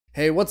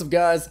Hey, what's up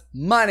guys?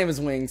 My name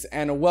is Wings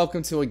and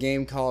welcome to a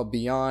game called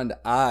Beyond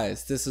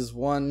Eyes. This is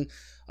one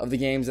of the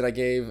games that I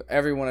gave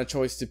everyone a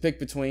choice to pick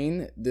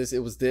between.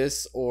 It was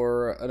this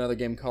or another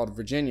game called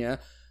Virginia,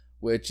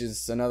 which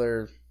is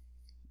another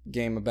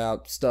game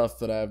about stuff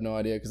that I have no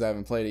idea because I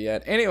haven't played it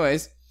yet.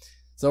 Anyways,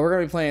 so we're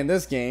going to be playing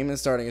this game and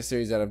starting a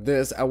series out of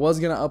this. I was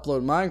going to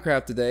upload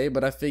Minecraft today,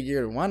 but I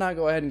figured why not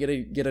go ahead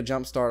and get a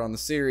jump start on the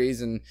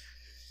series and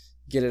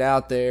get it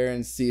out there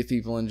and see if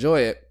people enjoy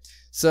it.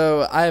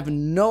 So, I have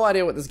no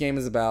idea what this game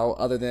is about,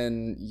 other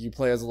than you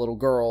play as a little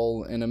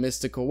girl in a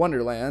mystical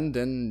wonderland,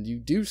 and you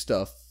do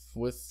stuff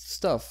with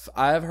stuff.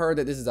 I have heard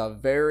that this is a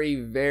very,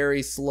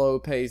 very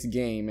slow-paced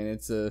game, and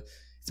it's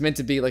meant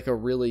to be like a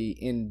really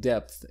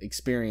in-depth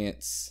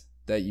experience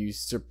that you're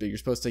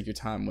supposed to take your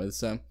time with.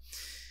 So,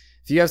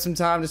 if you have some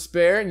time to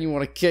spare and you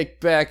want to kick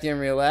back and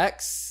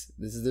relax,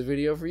 this is the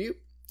video for you.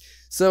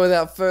 So,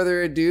 without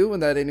further ado,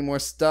 without any more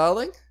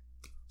stalling,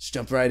 let's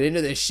jump right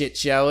into this shit,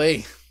 shall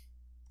we?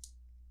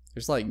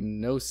 There's like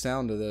no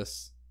sound to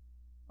this.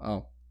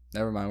 Oh,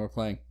 never mind, we're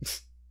playing.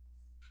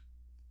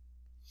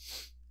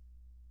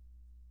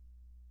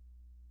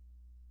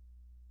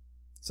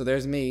 So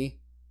there's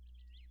me.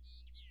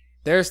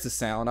 There's the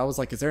sound. I was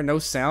like, is there no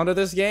sound to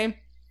this game?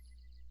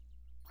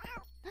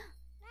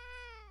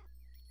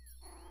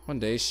 One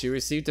day she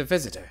received a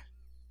visitor.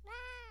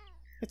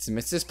 It's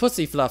Mrs.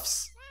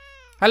 Pussyfluffs.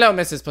 Hello,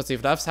 Mrs.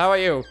 Pussyfluffs, how are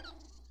you?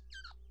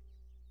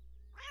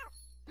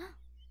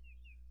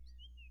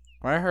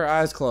 Why are her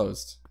eyes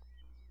closed?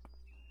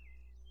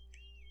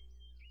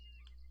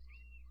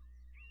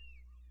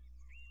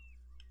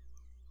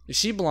 Is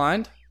she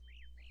blind?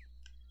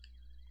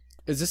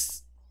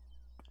 Is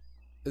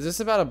this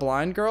about a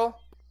blind girl?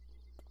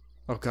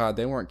 Oh god,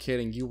 they weren't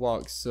kidding. You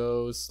walk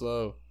so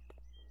slow.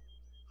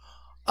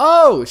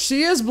 Oh,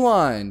 she is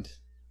blind,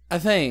 I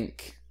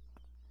think.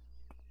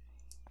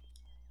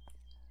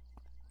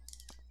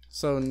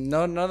 So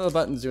none of the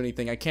buttons do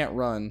anything. I can't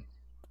run.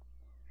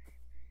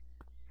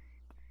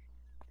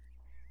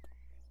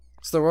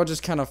 So the world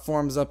just kind of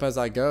forms up as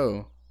I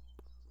go.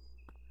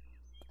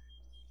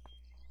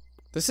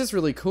 This is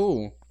really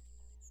cool.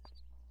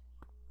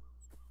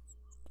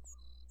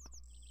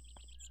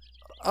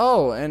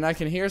 Oh, and I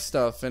can hear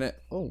stuff in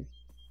it. Oh.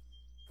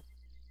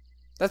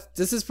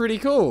 This is pretty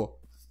cool.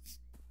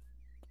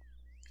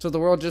 So the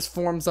world just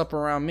forms up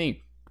around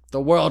me.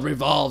 The world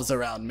revolves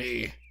around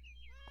me.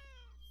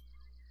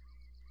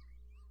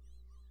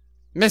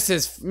 I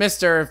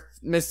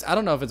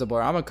don't know if it's a boy.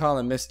 I'm gonna call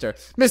him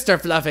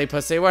Mr. Fluffy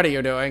Pussy, what are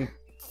you doing?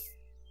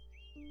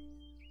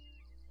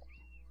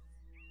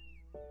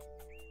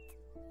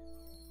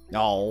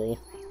 Oh,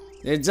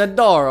 it's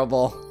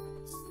adorable.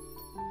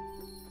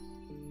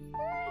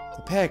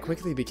 The pair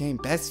quickly became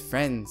best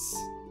friends.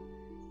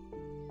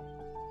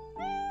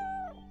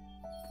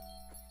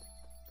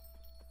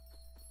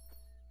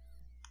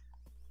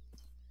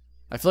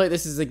 I feel like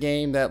this is a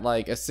game that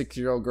like a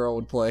 6-year-old girl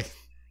would play.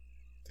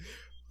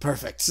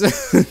 Perfect.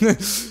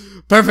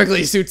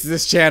 Perfectly suits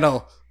this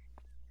channel.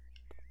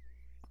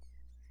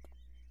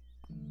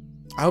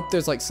 I hope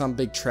there's like some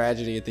big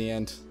tragedy at the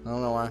end. I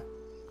don't know why.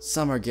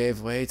 Summer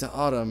gave way to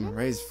autumn.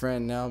 Ray's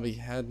friend now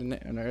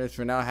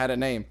had a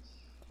name.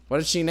 What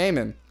did she name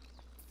him?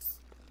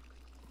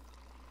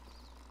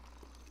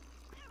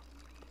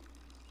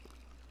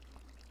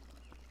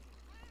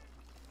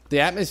 The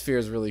atmosphere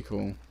is really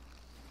cool.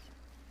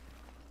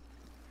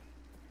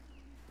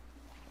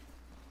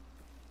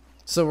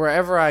 So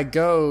wherever I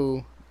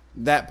go,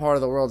 that part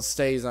of the world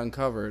stays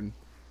uncovered.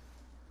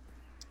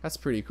 That's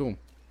pretty cool.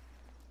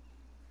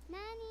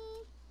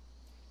 Nanny.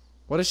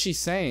 What is she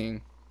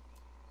saying?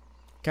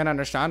 Can't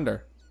understand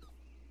her.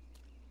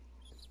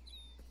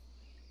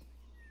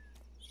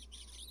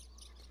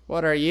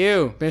 What are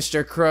you,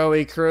 Mr.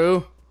 Crowy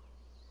Crew?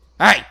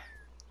 Hey!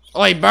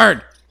 Oi,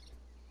 bird!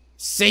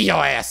 See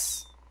your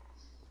ass!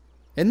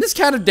 Isn't this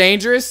kind of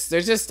dangerous?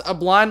 There's just a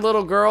blind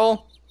little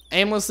girl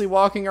aimlessly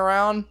walking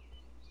around.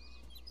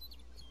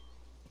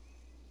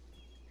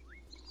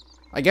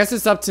 I guess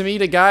it's up to me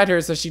to guide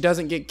her so she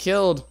doesn't get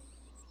killed.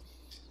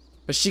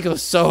 But she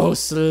goes so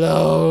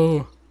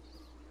slow.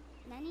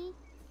 Nanny?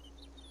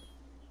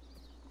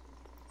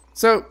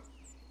 So,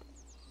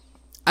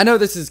 I know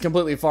this is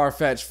completely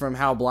far-fetched from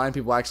how blind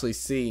people actually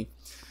see.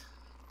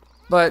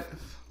 But,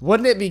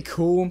 wouldn't it be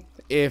cool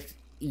if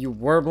you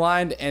were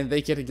blind and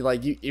they could,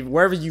 like, if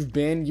wherever you've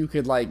been, you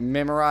could, like,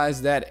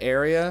 memorize that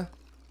area?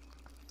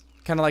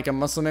 Kind of like a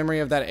muscle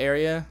memory of that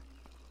area?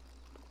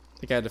 I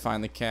think I had to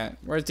find the cat.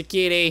 Where's the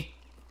kitty?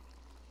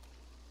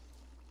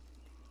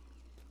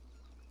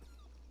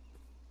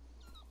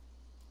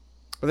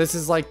 But this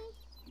is like,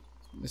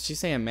 is she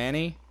saying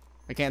Manny?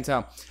 I can't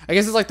tell. I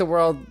guess it's like the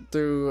world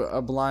through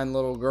a blind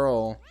little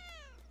girl.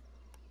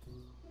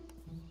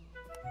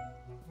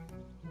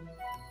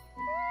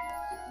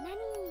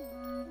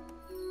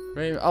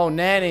 Nanny. Oh,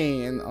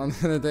 Nanny! And on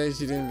the day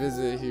she didn't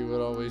visit, he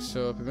would always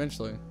show up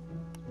eventually.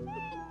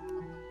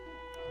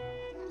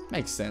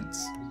 Makes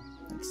sense.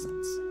 Makes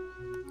sense.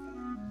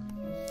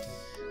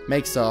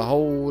 Makes a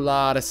whole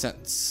lot of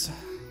sense.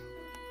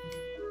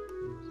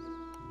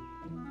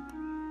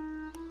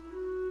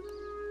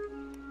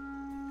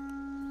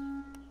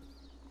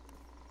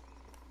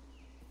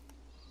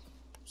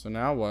 So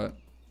now what?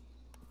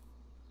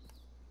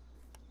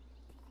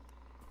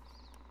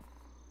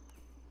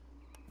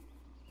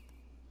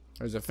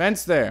 There's a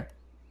fence there.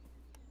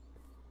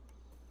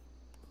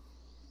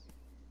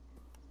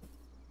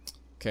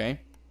 Okay.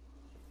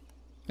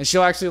 And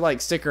she'll actually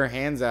like stick her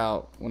hands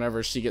out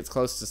whenever she gets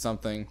close to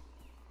something.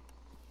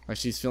 Like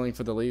she's feeling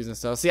for the leaves and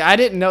stuff. See, I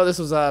didn't know this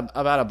was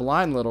about a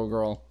blind little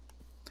girl.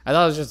 I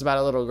thought it was just about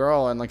a little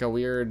girl in like a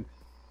weird,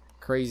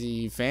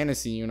 crazy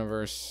fantasy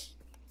universe.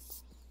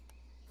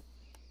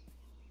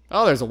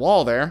 Oh, there's a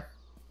wall there.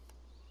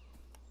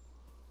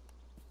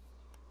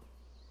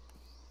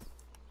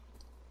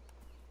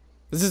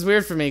 This is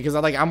weird for me because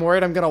I'm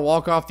worried I'm gonna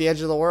walk off the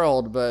edge of the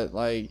world, but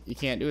like you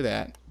can't do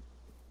that.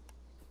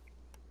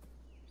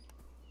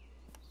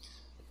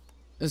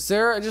 Is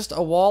there just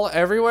a wall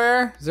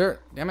everywhere? Is there?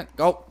 Damn it!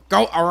 Go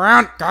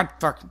around! God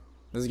fuck!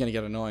 This is gonna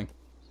get annoying.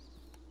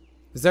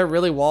 Is there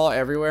really wall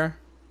everywhere?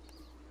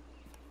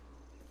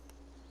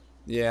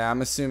 Yeah,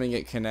 I'm assuming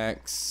it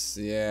connects.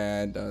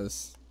 Yeah, it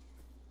does.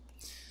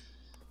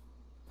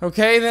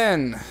 Okay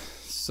then.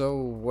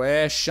 So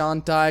where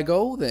shan't I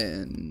go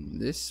then?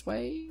 This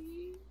way?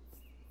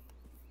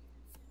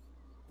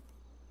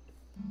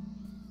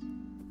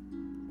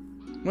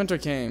 Winter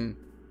came.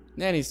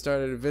 Nanny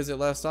started to visit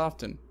less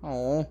often.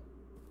 Oh.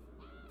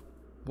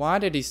 Why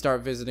did he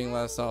start visiting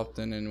less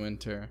often in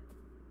winter?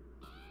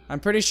 I'm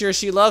pretty sure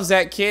she loves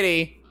that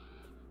kitty.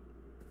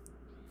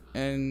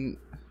 And...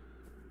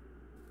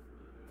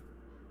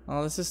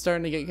 oh, this is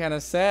starting to get kind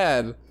of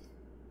sad.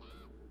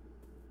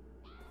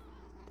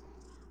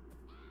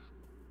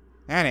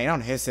 Nanny,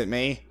 don't hiss at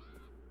me.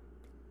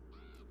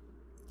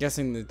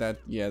 Guessing that's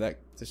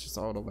just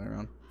all the way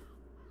around.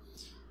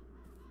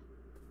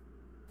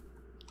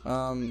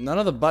 None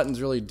of the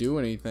buttons really do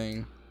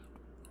anything.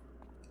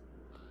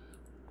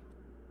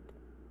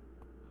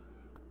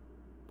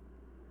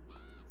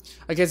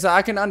 Okay, so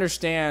I can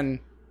understand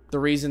the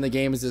reason the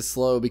game is this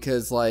slow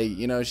because, like,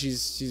 you know,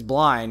 she's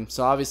blind,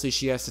 so obviously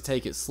she has to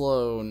take it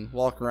slow and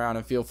walk around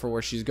and feel for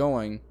where she's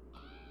going.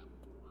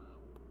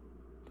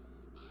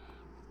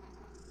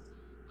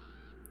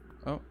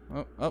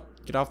 Oh,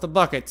 get off the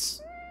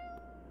buckets.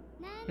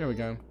 Here we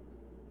go.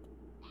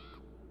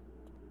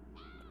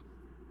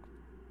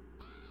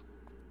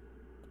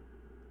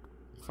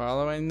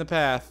 Following the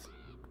path.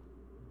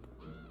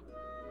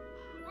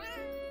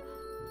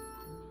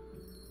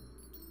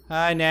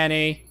 Hi,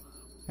 Nanny.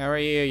 How are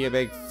you, you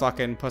big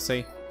fucking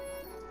pussy?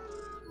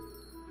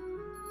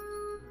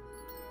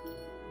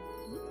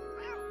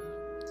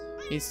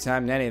 Each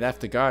time Nanny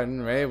left the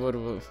garden, Ray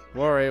would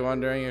worry,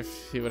 wondering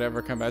if he would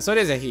ever come back. So it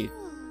is a he.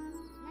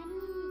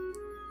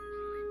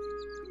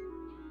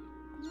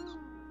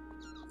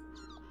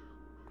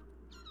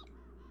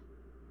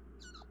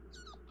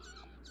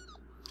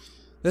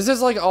 This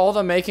is like all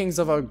the makings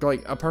of a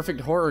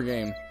perfect horror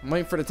game. I'm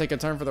waiting for it to take a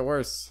turn for the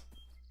worse.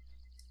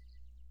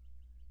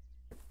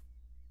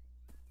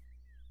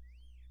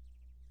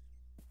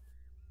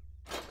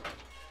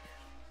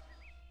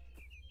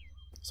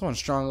 This one's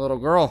strong little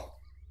girl.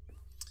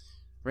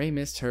 Ray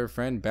missed her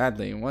friend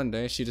badly, and one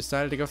day she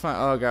decided to go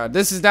find. Oh god,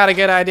 this is not a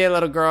good idea,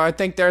 little girl. I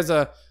think there's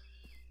a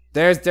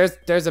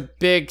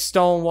big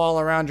stone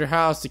wall around your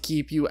house to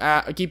keep you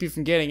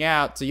from getting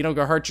out, so you don't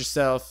go hurt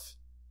yourself.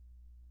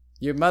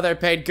 Your mother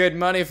paid good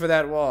money for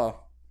that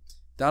wall.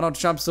 Donald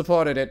Trump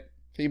supported it.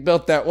 He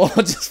built that wall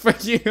just for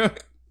you.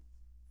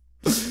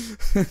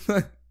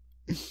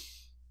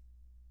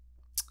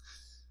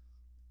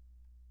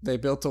 They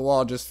built a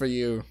wall just for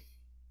you.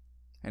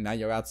 And now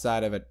you're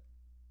outside of it.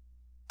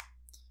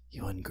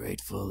 You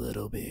ungrateful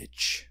little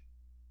bitch.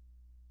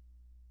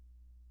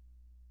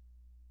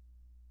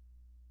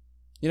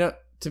 You know,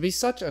 to be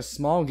such a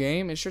small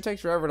game, it sure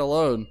takes forever to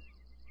load.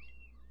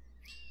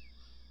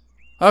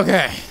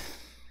 Okay.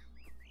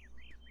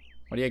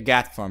 What do you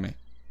got for me?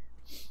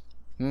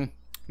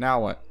 Now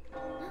what?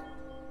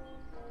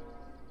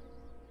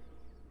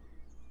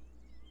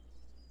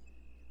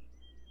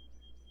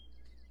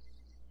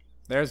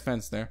 There's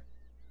fence there.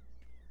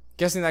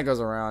 Guessing that goes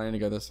around. I need to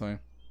go this way.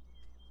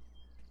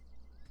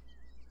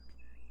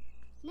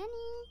 Yummy.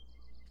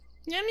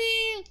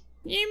 Yummy.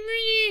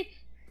 Yummy.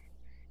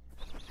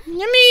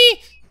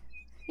 Yummy.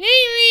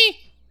 Yummy.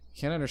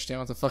 Can't understand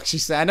what the fuck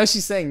she's saying. I know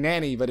she's saying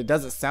nanny, but it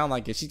doesn't sound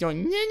like it. She's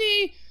going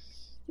nanny.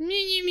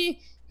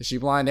 Is she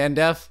blind and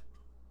deaf?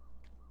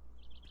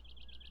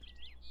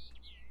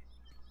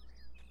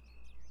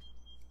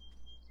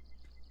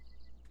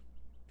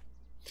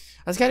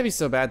 That's gotta be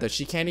so bad that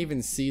she can't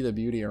even see the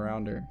beauty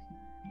around her.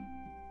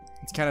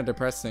 It's kind of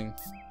depressing.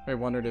 I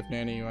wondered if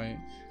Nanny might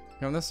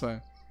come this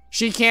way.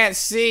 She can't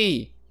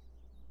see!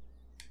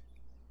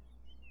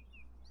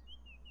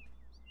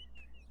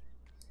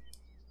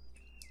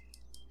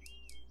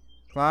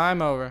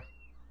 Climb over.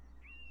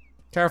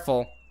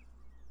 Careful.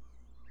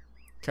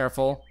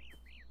 Careful.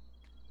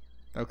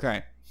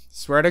 Okay.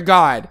 Swear to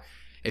God,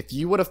 if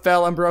you would have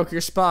fell and broke your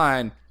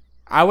spine,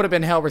 I would have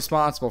been held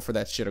responsible for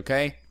that shit,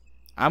 okay?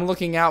 I'm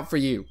looking out for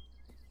you.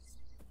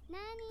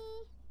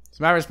 Nanny.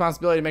 It's my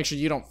responsibility to make sure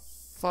you don't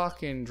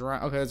fucking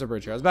drown. Okay, there's a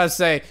bridge here. I was about to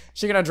say,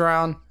 she gonna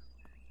drown.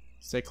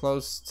 Stay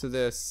close to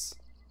this.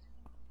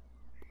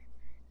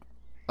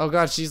 Oh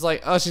god, she's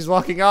like, oh, she's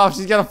walking off.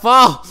 She's gonna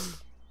fall.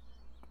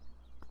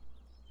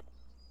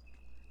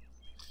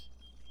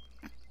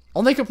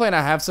 Only complaint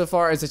I have so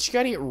far is that you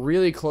gotta get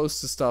really close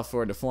to stuff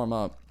for it to form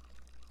up.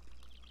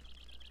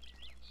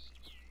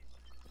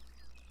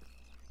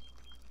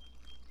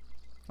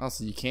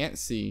 Also, you can't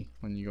see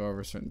when you go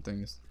over certain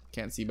things.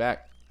 Can't see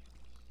back.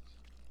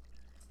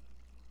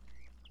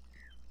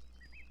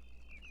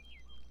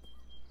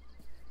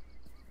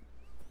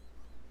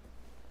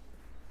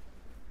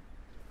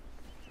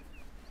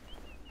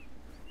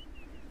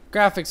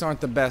 Graphics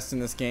aren't the best in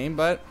this game,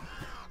 but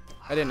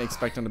I didn't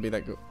expect them to be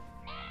that good.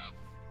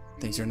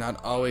 Things are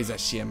not always as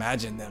she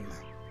imagined them.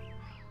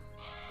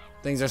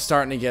 Things are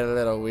starting to get a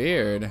little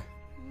weird.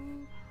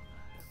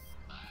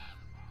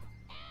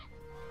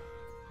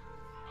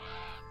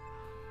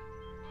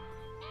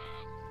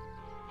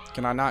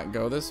 Can I not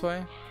go this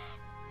way?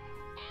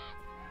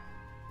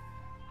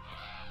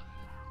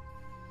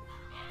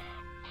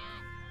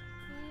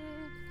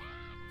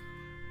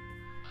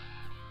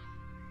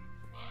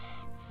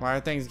 Why are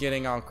things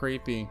getting all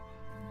creepy?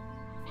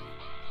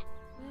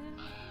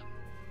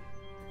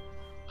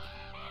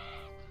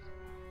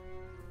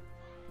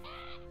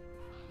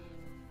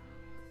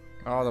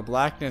 Oh, the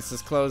blackness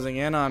is closing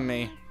in on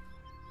me.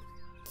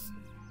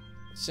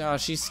 So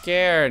she's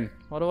scared.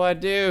 What do I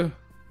do?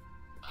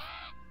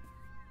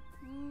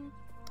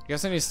 I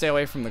guess I need to stay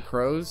away from the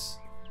crows.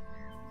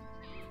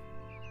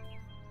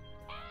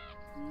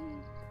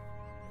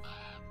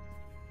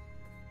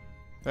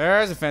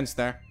 There's a fence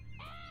there.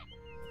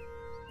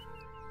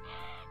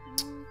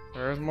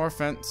 There's more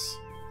fence.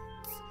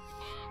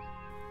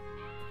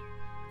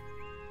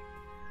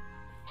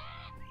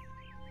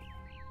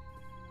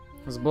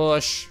 There's a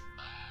bush.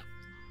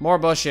 More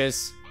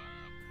bushes.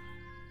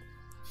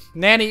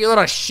 Nanny, you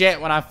little shit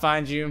when I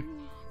find you.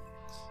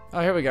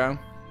 Oh, here we go.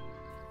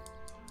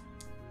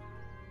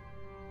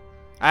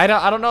 I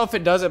don't know if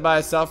it does it by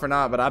itself or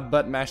not, but I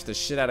butt mashed the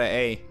shit out of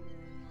A.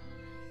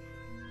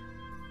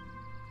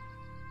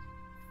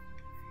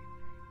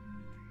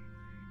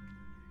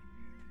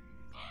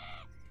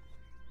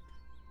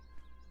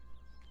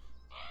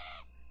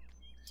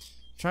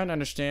 Trying to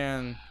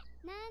understand.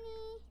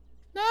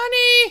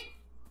 Nani!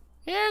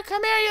 Here,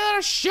 come here, you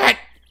little shit!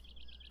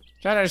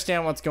 Trying to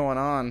understand what's going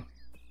on.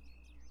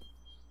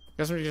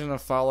 Guess we're just gonna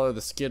follow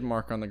the skid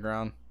mark on the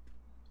ground.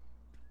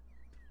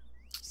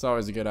 It's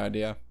always a good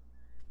idea.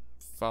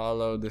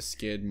 Follow the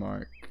skid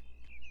mark.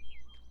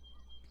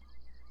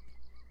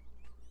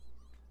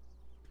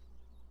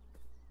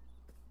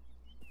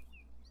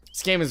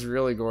 This game is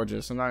really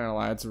gorgeous. I'm not gonna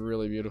lie, it's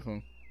really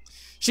beautiful.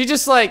 She's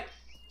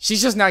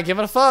just not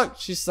giving a fuck.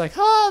 She's like,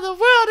 oh, the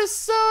world is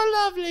so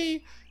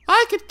lovely.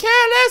 I could care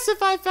less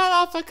if I fell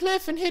off a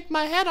cliff and hit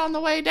my head on the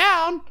way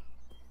down.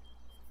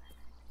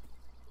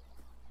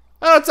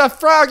 Oh, it's a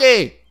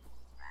froggy.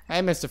 Hey,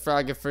 Mr.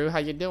 Froggy Froo, how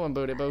you doing,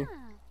 booty boo?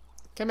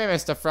 Come here,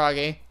 Mr.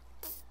 Froggy.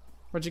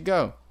 Where'd you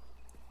go?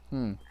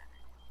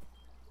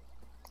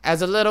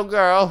 As a little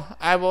girl,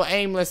 I will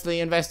aimlessly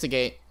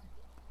investigate.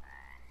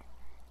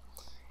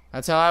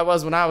 That's how I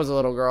was when I was a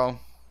little girl.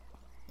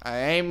 I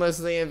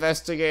aimlessly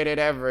investigated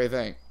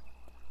everything.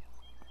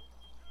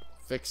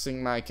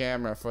 Fixing my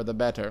camera for the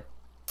better.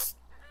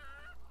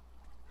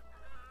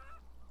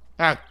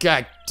 Oh,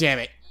 god damn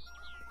it.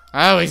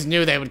 I always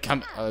knew they would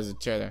come. Oh, there's a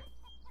chair there.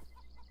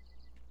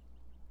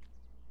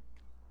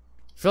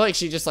 I feel like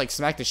she just like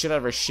smacked the shit out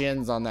of her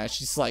shins on that.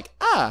 She's like,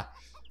 ah,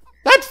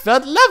 that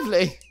felt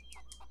lovely.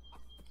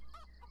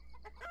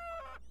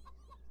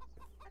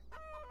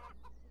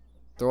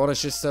 The world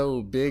is just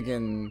so big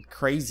and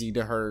crazy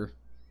to her.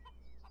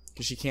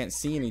 Because she can't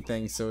see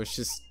anything, so it's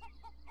just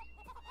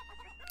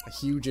a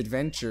huge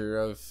adventure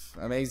of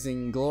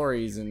amazing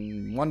glories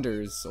and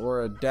wonders,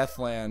 or a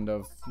deathland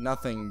of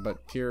nothing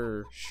but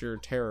pure, sheer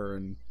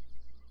terror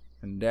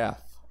and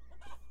death.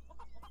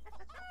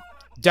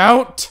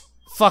 Don't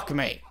fuck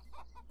me.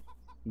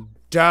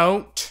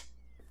 Don't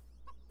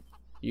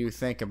you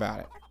think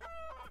about it.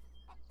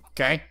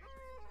 Okay?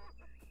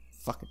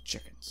 Fucking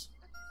chickens.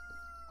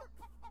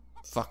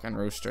 Fucking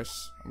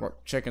roosters. Or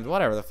chickens,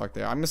 whatever the fuck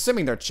they are. I'm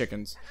assuming they're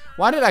chickens.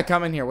 Why did I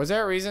come in here? Was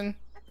there a reason?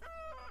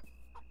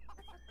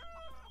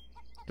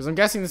 Because I'm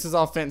guessing this is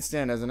all fenced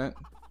in, isn't it?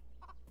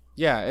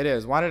 Yeah, it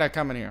is. Why did I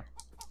come in here?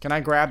 Can I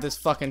grab this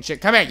fucking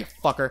chick? Come here, you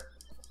fucker.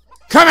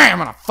 Come here, I'm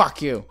gonna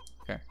fuck you.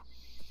 Okay.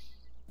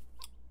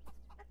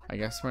 I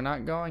guess we're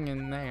not going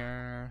in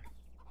there.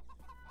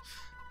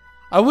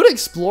 I would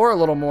explore a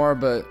little more,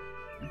 but...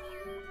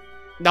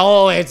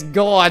 No, it's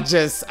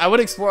gorgeous. I would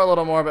explore a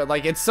little more, but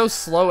like it's so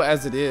slow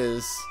as it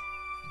is.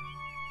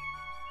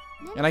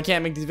 And I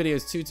can't make these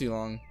videos too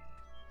long.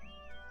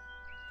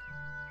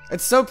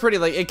 It's so pretty.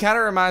 Like it kind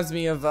of reminds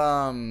me of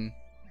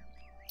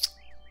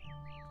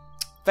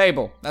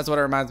Fable. That's what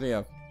it reminds me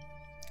of.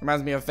 It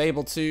reminds me of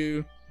Fable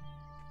 2.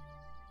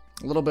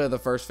 A little bit of the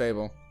first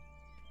Fable.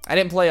 I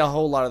didn't play a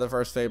whole lot of the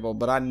first Fable,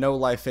 but I know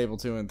like Fable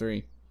 2 and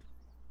 3.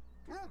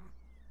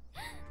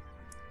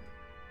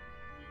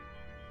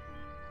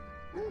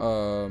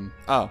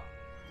 Oh.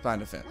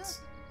 Find a fence.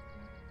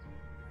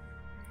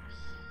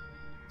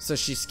 So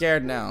she's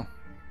scared now.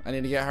 I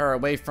need to get her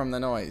away from the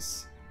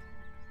noise.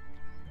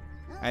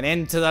 And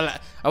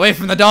away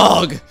from the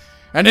dog!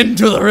 And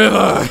into the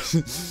river!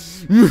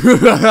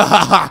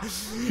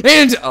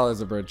 Oh,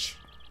 there's a bridge.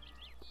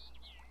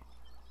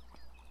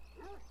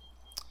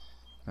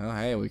 Oh,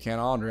 hey, we can't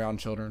all drown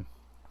children.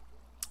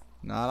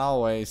 Not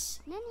always.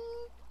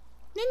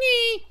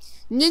 Nini!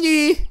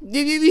 Nini!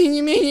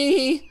 Nini!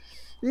 Nini!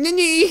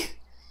 Nini!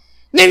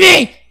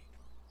 Nini!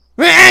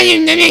 Where are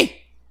you,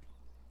 Nini?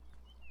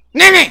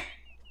 Nini!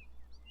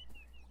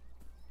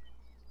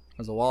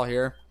 There's a wall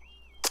here.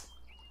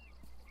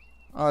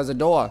 Oh, there's a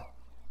door.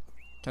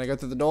 Can I go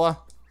through the door?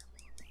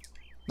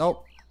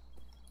 Nope.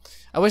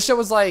 I wish it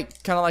was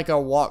like, kind of like a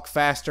walk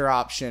faster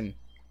option.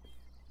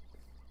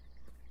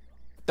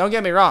 Don't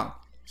get me wrong.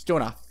 She's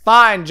doing a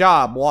fine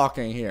job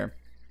walking here.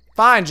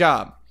 Fine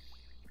job.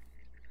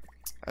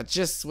 I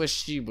just wish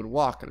she would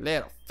walk a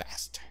little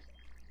faster.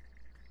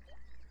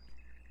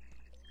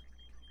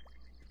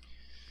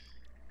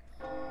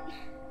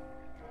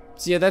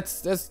 So yeah,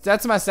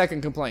 that's my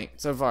second complaint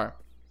so far.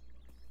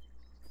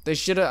 They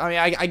should have, I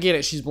mean, I get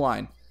it, she's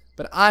blind.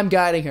 But I'm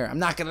guiding her. I'm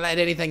not gonna let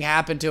anything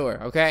happen to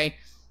her, okay?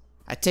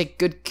 I take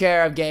good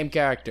care of game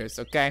characters,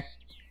 okay?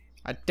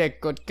 I take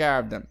good care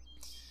of them.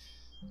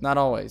 Not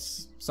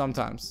always.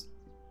 Sometimes.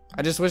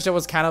 I just wish there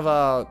was kind of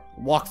a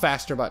walk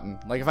faster button.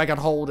 Like if I could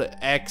hold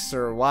X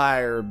or Y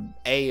or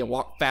A and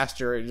walk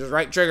faster, just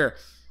right trigger.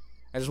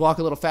 I just walk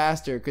a little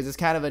faster because it's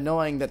kind of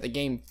annoying that the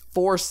game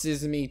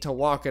forces me to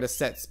walk at a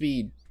set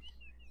speed.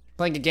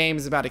 Playing a game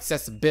is about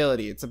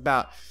accessibility. It's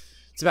about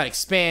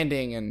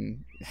expanding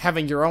and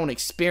having your own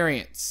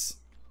experience.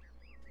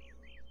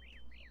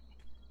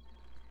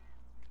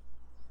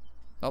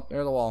 Oh,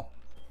 there's the wall.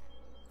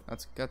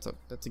 That's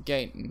a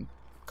gate and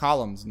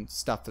columns and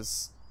stuff.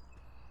 This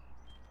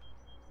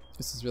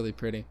is really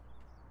pretty.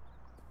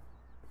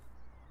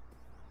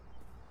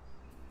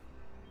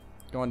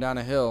 Going down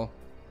a hill.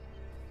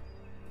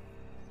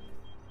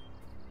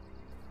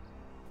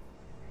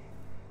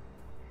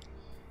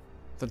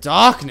 The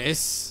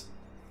darkness?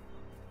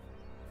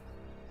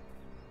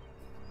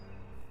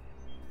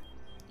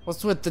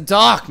 What's with the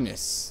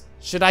darkness?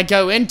 Should I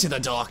go into the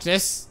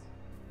darkness?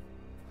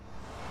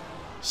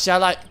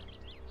 Shall I?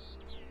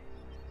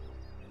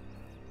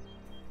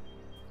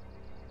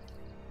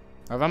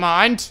 Never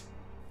mind.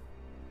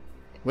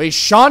 We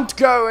shan't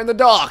go in the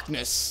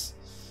darkness.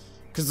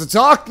 'Cause the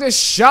darkness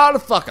shall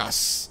fuck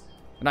us.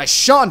 And I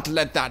shan't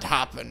let that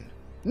happen.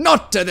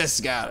 Not to this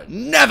girl.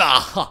 Never.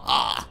 Ha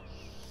ha.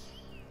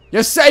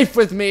 You're safe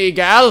with me,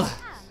 gal.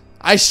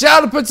 I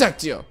shall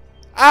protect you.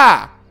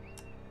 Ah.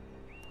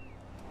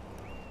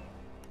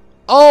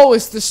 Oh,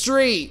 it's the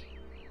street.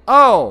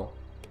 Oh.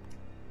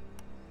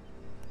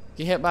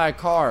 Get hit by a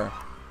car.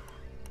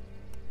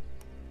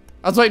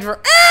 I was waiting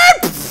for.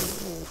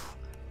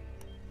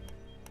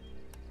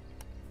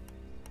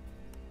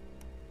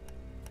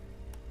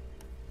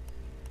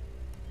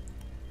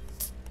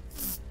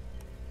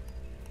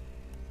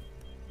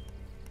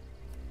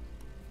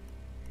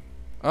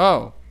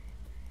 Oh.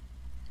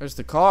 There's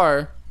the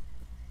car.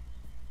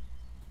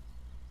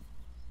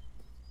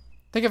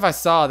 I think if I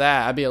saw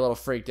that, I'd be a little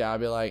freaked out.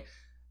 I'd be like,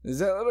 is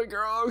that little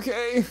girl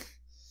okay?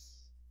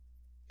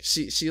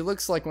 She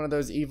looks like one of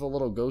those evil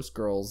little ghost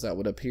girls that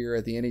would appear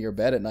at the end of your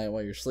bed at night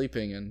while you're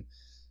sleeping and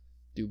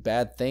do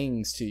bad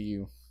things to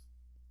you.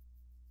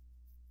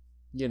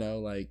 You know,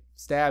 like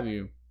stab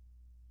you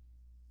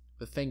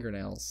with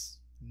fingernails,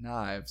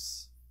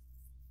 knives,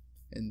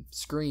 and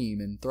scream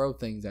and throw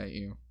things at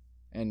you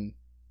and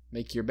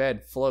make your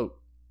bed float.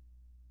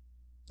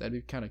 That'd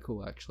be kind of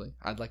cool, actually.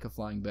 I'd like a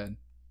flying bed.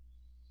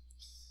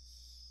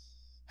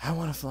 I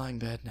want a flying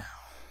bed now.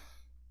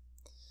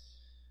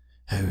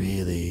 I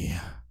really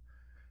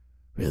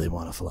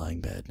want a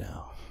flying bed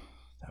now.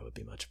 That would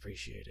be much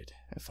appreciated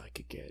if I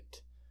could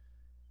get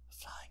a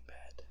flying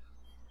bed.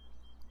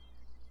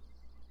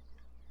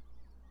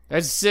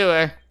 There's a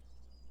sewer.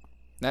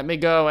 Let me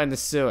go in the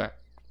sewer.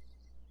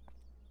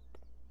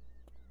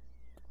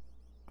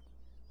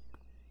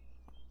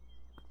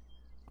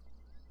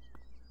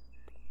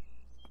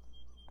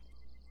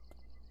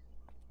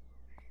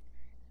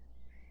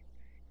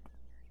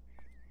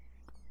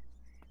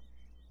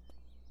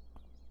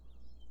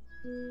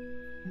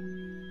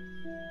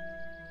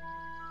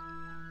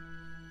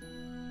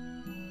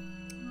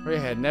 Ray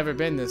had never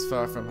been this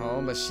far from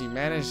home, but she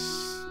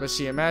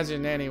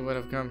imagined Nanny would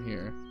have come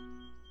here.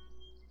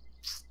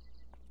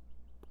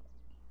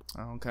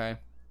 Okay.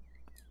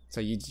 So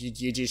you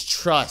just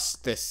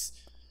trust this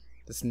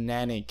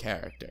Nanny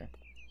character.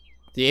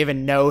 Do you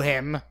even know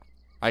him?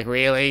 Like,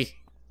 really?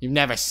 You've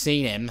never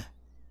seen him?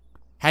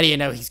 How do you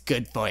know he's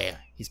good for you?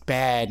 He's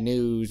bad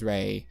news,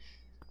 Ray.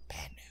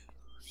 Bad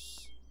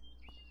news.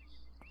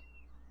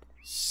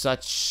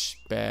 Such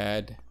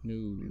bad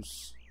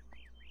news.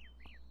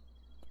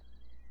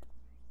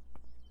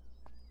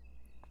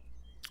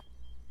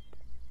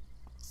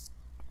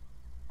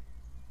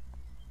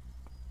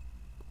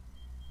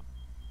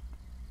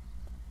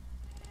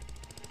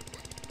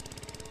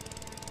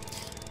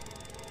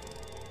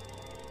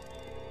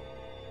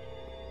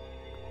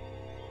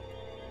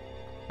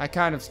 That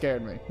kind of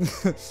scared me.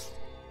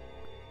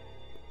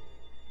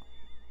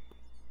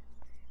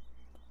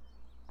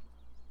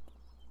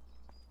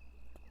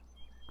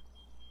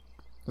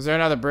 Is there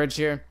another bridge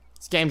here?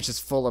 This game's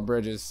just full of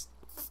bridges.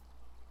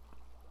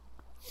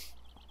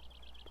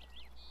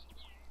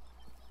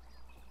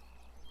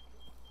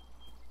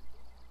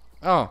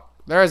 Oh,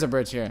 there is a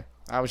bridge here.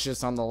 I was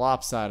just on the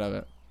lop side of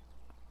it.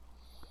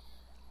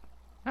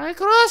 I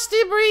crossed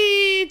the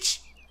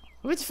bridge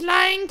with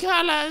flying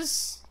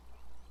colors.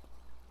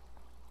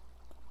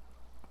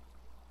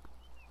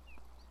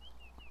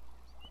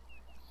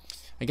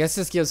 I guess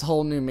this gives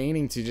whole new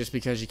meaning to just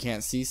because you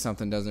can't see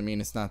something doesn't mean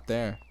it's not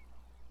there.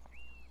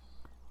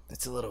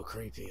 That's a little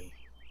creepy.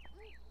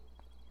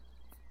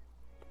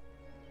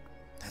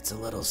 That's a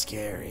little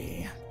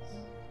scary.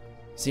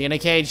 Is he in a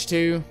cage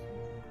too?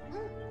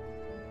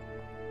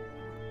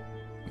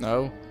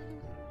 No.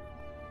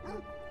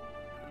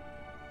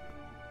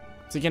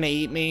 Is he gonna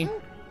eat me?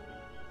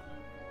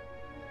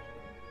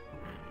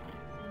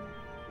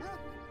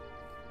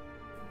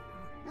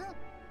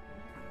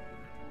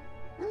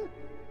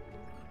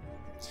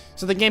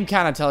 So the game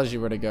kind of tells you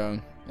where to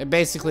go. It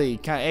basically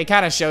kind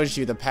of shows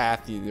you the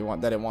path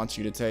that it wants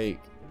you to take.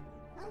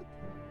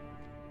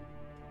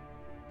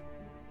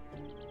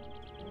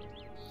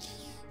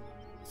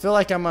 I feel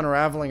like I'm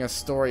unraveling a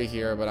story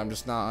here, but I'm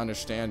just not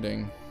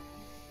understanding.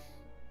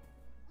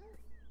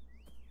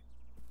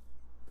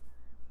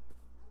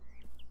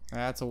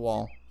 That's a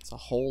wall. It's a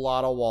whole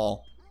lot of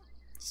wall.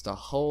 Just a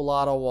whole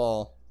lot of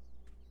wall.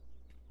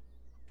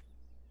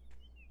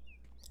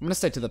 I'm gonna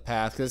stick to the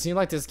path because it seems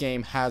like this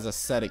game has a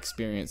set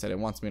experience that it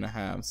wants me to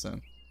have, so.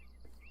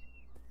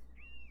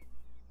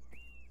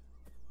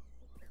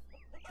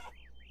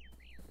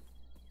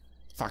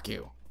 Fuck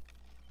you.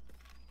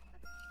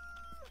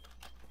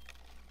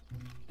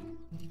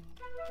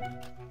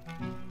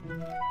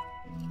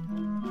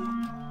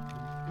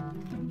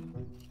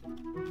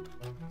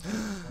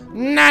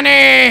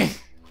 Nanny!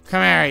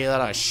 Come here, you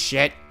little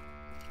shit.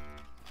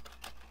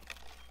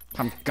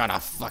 I'm gonna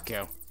fuck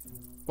you.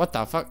 What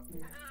the fuck?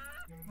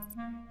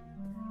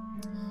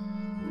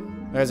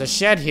 There's a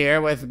shed here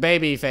with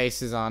baby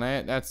faces on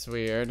it. That's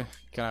weird.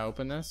 Can I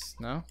open this?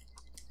 No?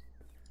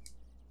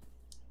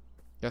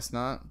 Guess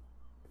not.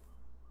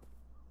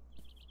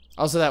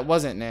 Also, that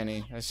wasn't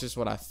Nanny. That's just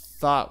what I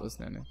thought was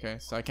Nanny. Okay,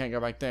 so I can't go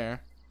back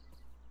there.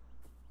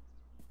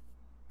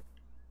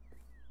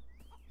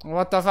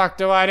 What the fuck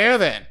do I do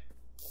then?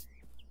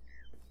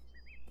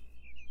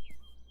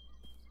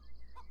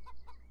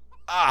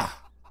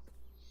 Ah!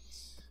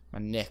 My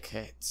neck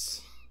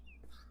hurts.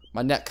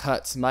 My neck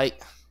hurts, mate.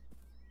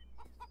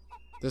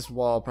 This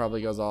wall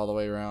probably goes all the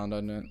way around,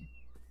 doesn't it?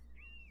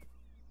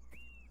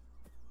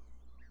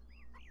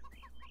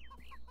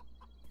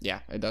 Yeah,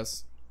 it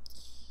does.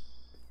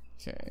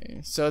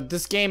 Okay, so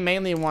this game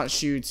mainly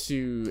wants you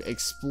to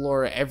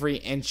explore every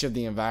inch of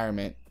the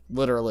environment,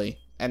 literally.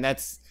 And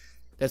that's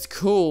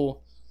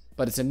cool,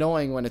 but it's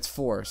annoying when it's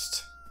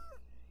forced.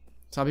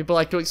 Some people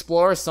like to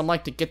explore, some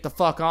like to get the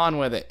fuck on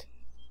with it.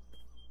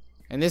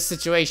 In this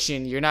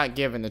situation, you're not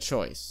given the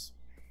choice.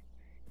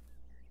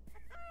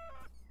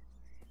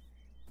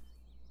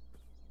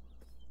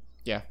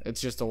 Yeah, it's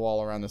just a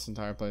wall around this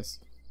entire place.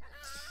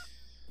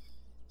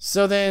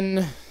 So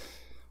then,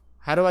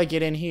 how do I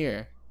get in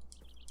here?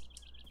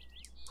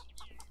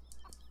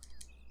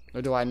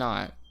 Or do I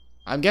not?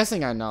 I'm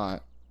guessing I'm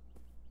not.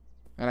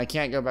 And I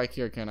can't go back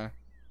here, can I?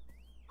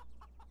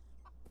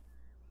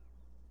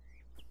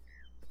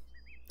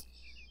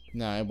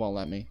 No, it won't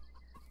let me.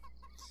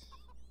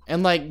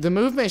 And like, the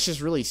movement's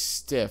just really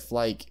stiff.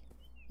 Like,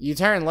 you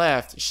turn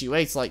left, she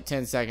waits like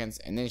 10 seconds,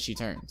 and then she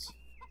turns.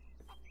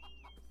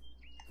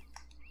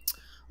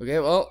 Okay,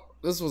 well,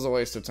 this was a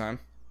waste of time.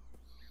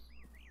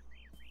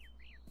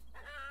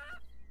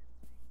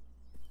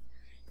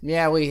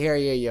 Yeah, we hear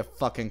you, you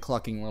fucking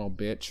clucking little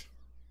bitch.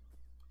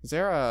 Is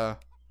there a...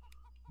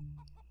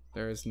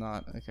 There is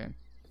not. Okay.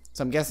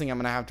 So I'm guessing I'm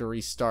gonna have to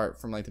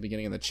restart from like the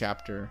beginning of the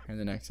chapter in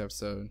the next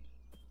episode.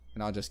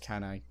 And I'll just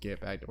kind of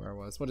get back to where I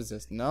was. What is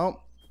this?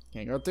 Nope.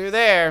 Can't go through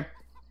there.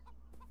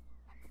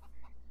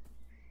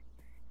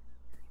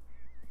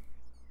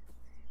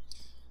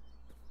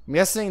 I'm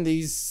guessing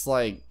these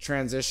like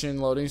transition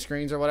loading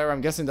screens or whatever,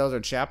 I'm guessing those are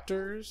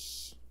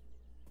chapters.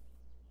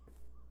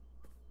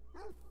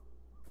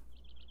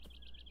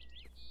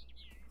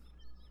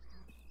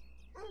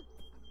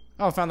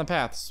 Oh, I found the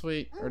path.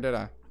 Sweet. Or did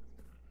I?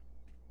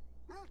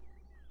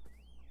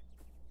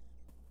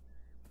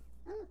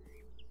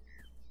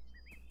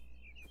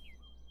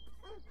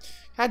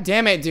 God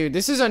damn it, dude.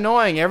 This is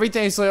annoying.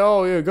 Everything's like,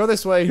 oh, yeah, go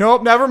this way.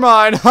 Nope, never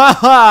mind. Ha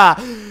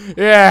ha.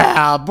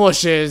 Yeah,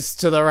 bushes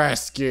to the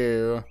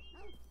rescue.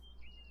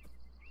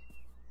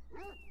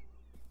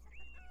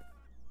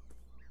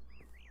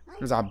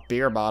 There's a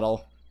beer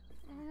bottle.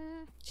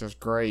 Just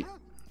great.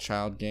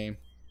 Child game.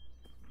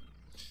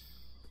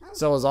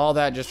 So was all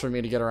that just for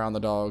me to get around the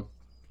dog?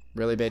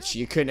 Really, bitch?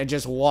 You couldn't have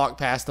just walked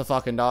past the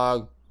fucking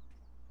dog?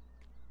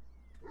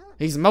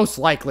 He's most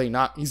likely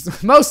not.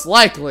 He's most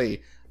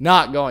likely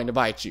not going to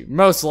bite you.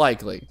 Most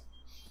likely.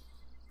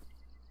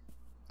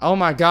 Oh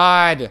my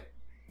god.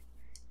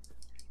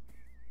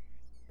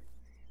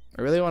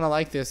 I really want to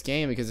like this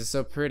game because it's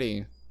so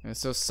pretty. And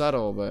it's so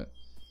subtle, but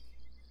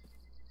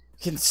I'm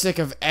getting sick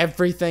of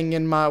everything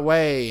in my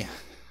way.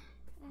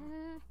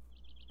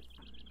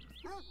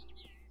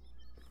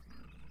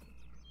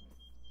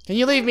 Can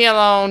you leave me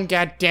alone?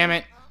 God damn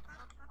it.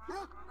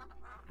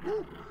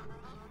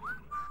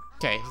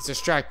 Okay, he's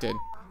distracted.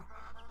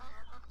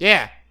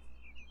 Yeah.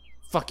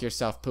 Fuck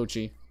yourself,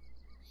 Poochie.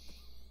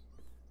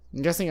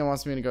 I'm guessing it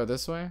wants me to go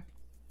this way.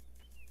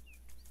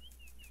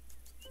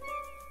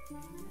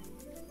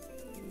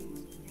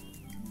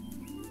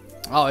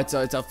 Oh, it's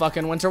a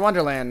fucking Winter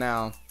Wonderland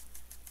now.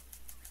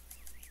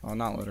 Oh,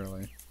 not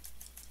literally.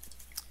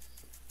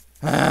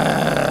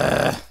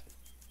 Like,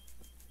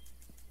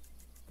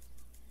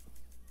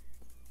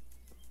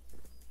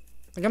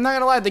 I'm not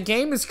gonna lie, the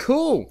game is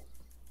cool.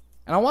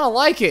 And I wanna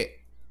like it.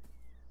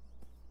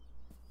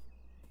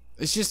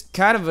 It's just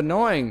kind of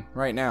annoying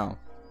right now.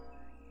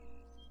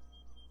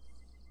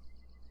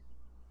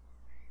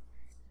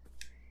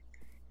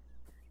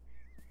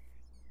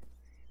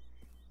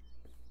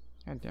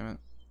 God damn it.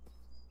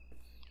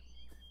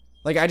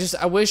 Like,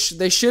 I wish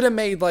they should have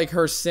made, like,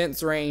 her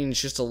sense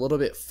range just a little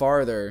bit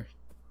farther.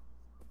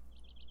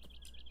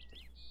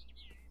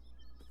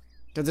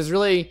 Because it's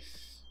really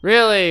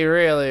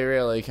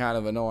kind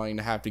of annoying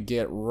to have to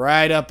get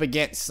right up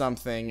against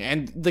something.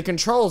 And the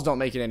controls don't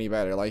make it any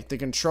better. Like, the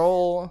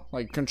control,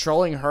 like,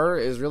 controlling her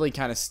is really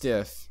kind of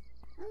stiff.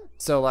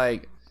 So,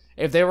 like,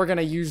 if they were going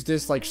to use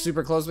this, like,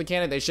 super close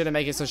mechanic, they should have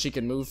made it so she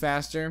could move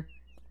faster.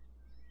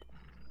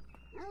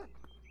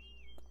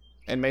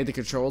 And made the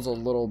controls a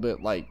little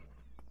bit, like,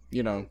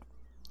 you know,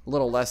 a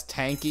little less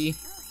tanky.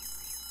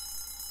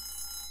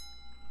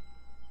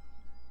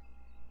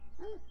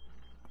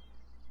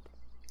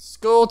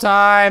 School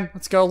time!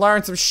 Let's go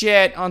learn some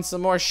shit on some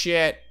more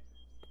shit.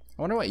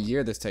 I wonder what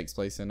year this takes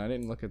place in. I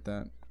didn't look at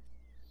that.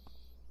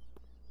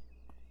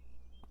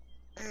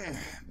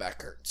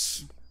 Back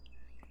hurts.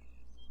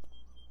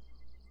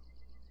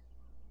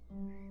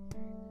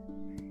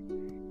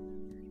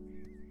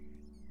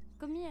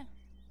 Come here.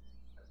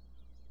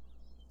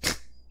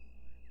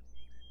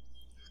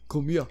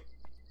 Come here.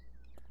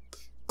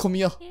 Come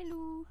here.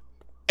 Hello.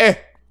 Eh!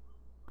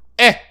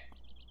 Eh!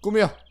 Come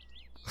here.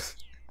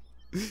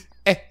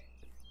 Eh!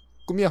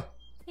 Come here.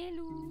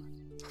 Hello.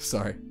 I'm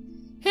sorry.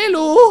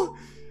 Hello!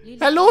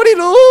 Hello,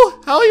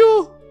 Lilo! How are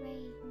you?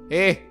 Wait.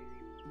 Hey!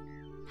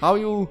 How are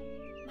you?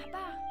 Papa.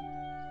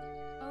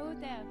 Oh,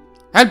 there.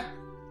 Help!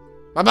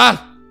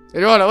 Mama!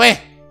 You're going away!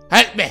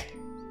 Help me!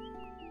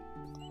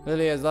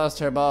 Lily has lost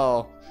her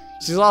ball.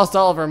 She's lost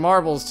all of her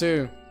marbles,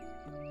 too.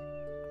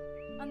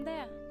 On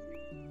there.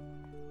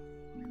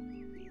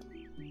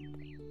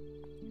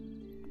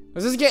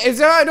 Do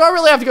I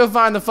really have to go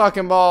find the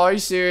fucking ball? Are you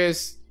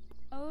serious?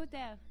 Oh,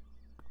 there.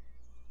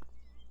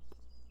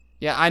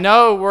 Yeah, I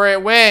know where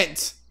it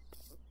went.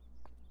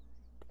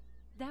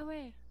 That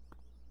way.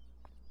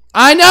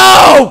 I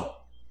know!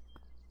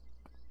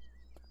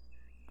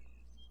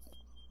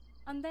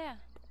 On there.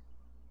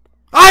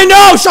 I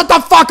know! Shut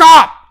the fuck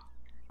up!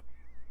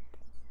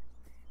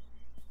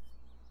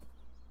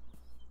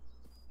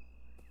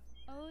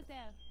 Oh,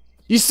 there.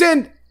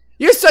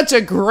 You're such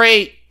a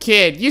great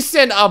kid. You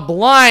send a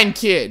blind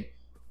kid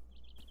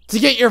to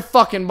get your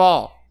fucking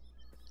ball.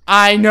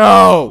 I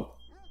know.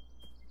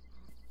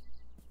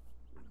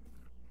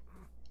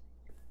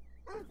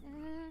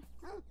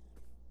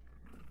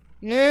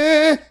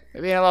 Yeah,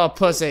 being a little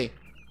pussy.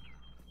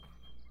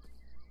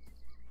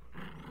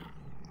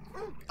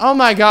 Oh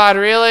my god,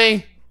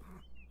 really?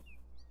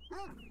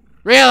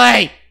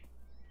 Really?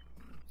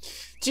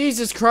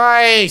 Jesus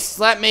Christ,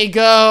 let me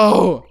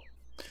go.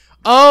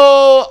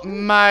 Oh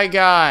my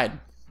god.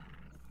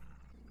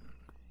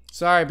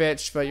 Sorry,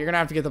 bitch, but you're gonna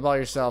have to get the ball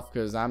yourself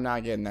because I'm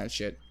not getting that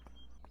shit.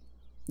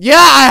 Yeah,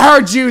 I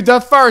heard you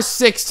the first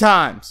 6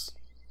 times.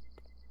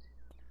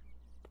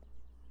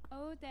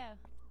 Oh, there.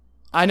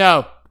 I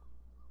know.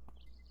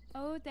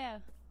 Oh,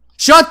 there.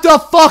 Shut the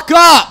fuck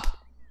up!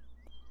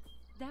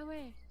 That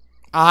way.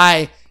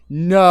 I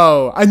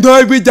know. I know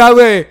it went that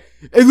way.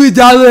 It went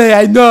that way.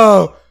 I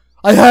know.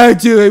 I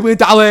heard you. It went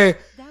that way.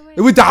 That way.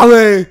 It went that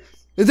way.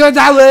 It went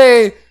that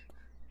way.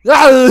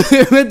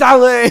 It went that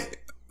way.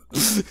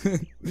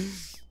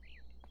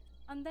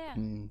 On there.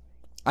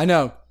 I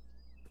know.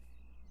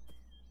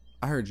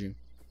 I heard you.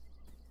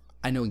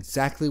 I know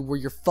exactly where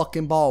your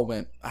fucking ball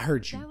went. I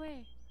heard you. That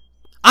way.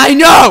 I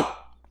know!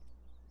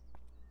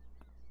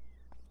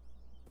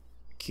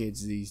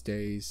 Kids these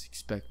days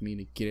expect me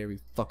to get every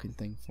fucking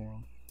thing for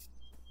them.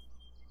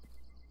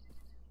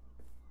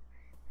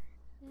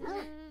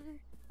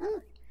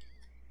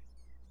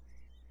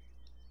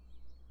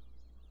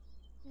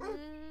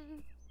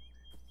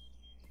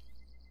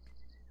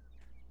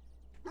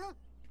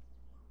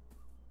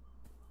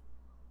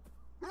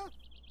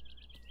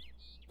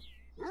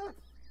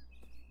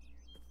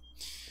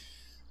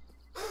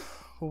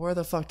 Well, where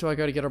the fuck do I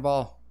go to get her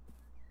ball?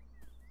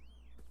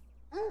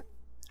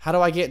 How do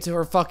I get to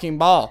her fucking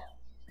ball?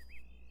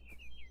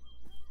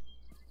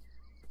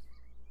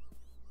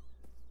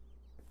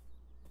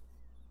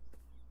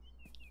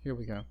 Here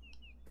we go.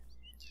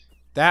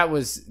 That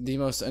was the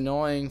most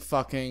annoying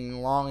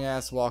fucking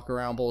long-ass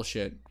walk-around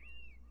bullshit.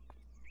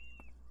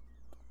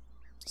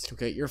 Still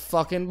get your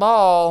fucking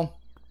ball.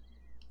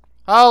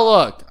 Oh,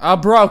 look. A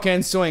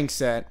broken swing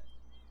set.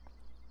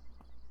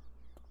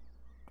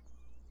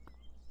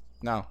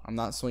 No, I'm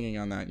not swinging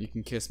on that. You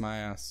can kiss my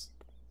ass.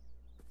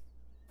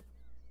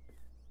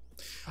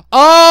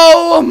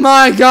 Oh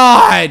my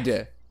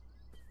god!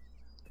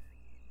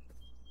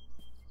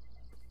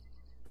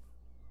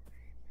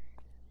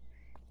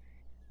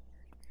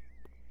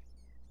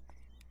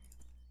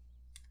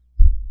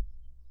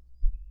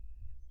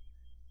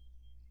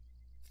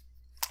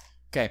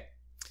 Okay,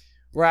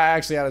 we're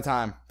actually out of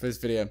time for this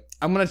video.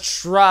 I'm gonna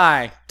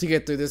try to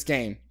get through this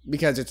game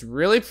because it's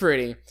really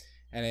pretty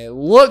and it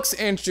looks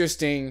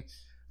interesting,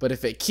 but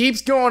if it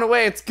keeps going the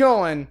way it's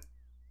going,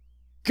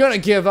 gonna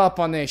give up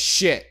on this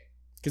shit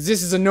because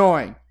this is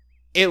annoying.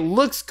 It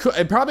looks cool.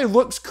 It probably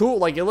looks cool.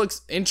 Like, it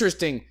looks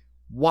interesting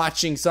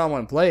watching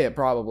someone play it,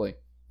 probably.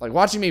 Like,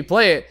 watching me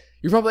play it,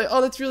 you're probably like,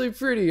 oh, that's really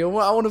pretty. I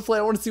want to play.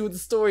 I want to see what the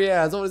story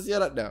has. I want to see how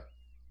that. No.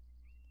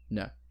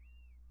 No.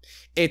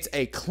 It's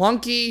a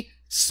clunky,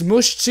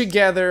 smushed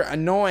together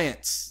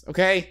annoyance,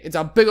 okay? It's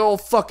a big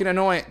old fucking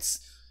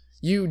annoyance.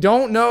 You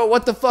don't know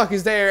what the fuck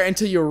is there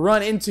until you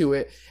run into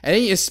it, and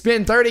then you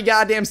spend 30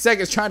 goddamn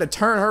seconds trying to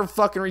turn her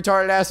fucking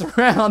retarded ass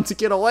around to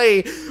get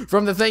away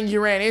from the thing you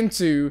ran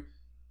into.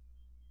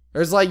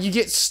 There's like, you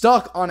get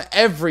stuck on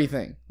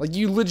everything. Like,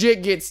 you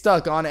legit get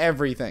stuck on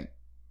everything.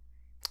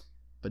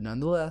 But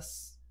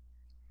nonetheless,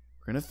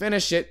 we're gonna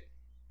finish it,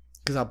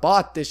 because I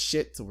bought this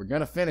shit, so we're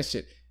gonna finish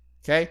it,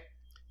 okay?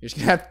 You're just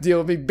gonna have to deal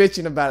with me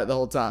bitching about it the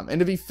whole time. And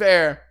to be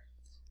fair,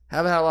 I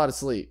haven't had a lot of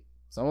sleep,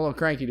 so I'm a little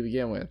cranky to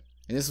begin with.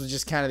 And this was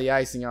just kind of the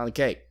icing on the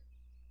cake.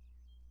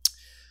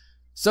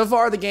 So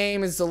far, the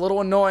game is a little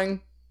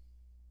annoying,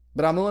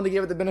 but I'm willing to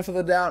give it the benefit of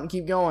the doubt and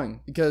keep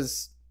going.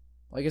 Because,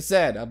 like I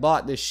said, I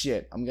bought this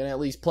shit. I'm gonna at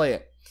least play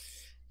it.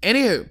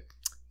 Anywho,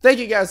 thank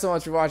you guys so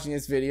much for watching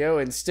this video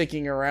and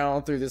sticking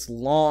around through this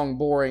long,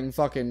 boring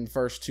fucking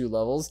first 2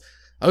 levels.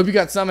 I hope you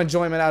got some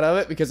enjoyment out of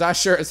it, because I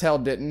sure as hell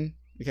didn't.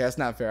 Okay, that's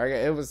not fair.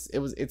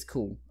 It's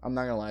cool. I'm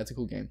not gonna lie, it's a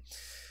cool game.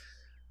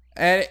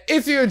 And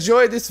if you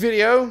enjoyed this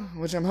video,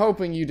 which I'm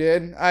hoping you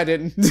did, I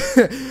didn't,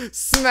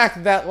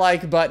 smack that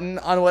like button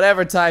on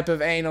whatever type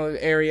of anal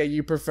area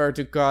you prefer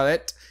to call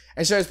it,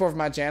 and show your support for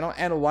my channel,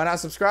 and why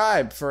not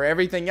subscribe for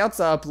everything else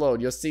I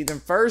upload. You'll see them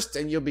first,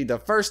 and you'll be the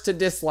first to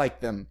dislike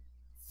them.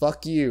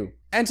 Fuck you.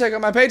 And check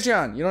out my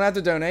Patreon. You don't have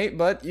to donate,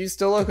 but you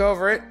still look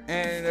over it,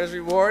 and there's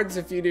rewards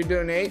if you do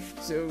donate,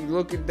 so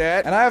look at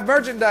that. And I have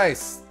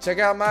merchandise. Check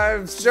out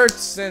my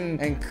shirts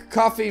and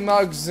coffee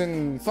mugs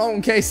and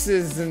phone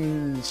cases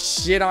and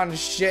shit on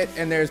shit,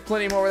 and there's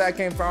plenty more where that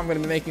came from. I'm going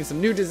to be making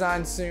some new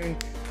designs soon,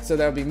 so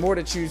there'll be more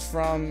to choose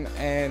from,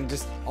 and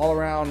just all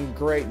around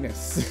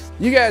greatness.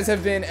 You guys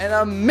have been an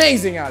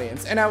amazing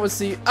audience, and I will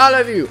see all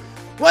of you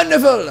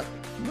wonderful,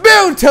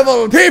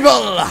 beautiful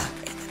people.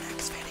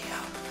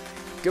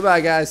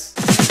 Goodbye, guys.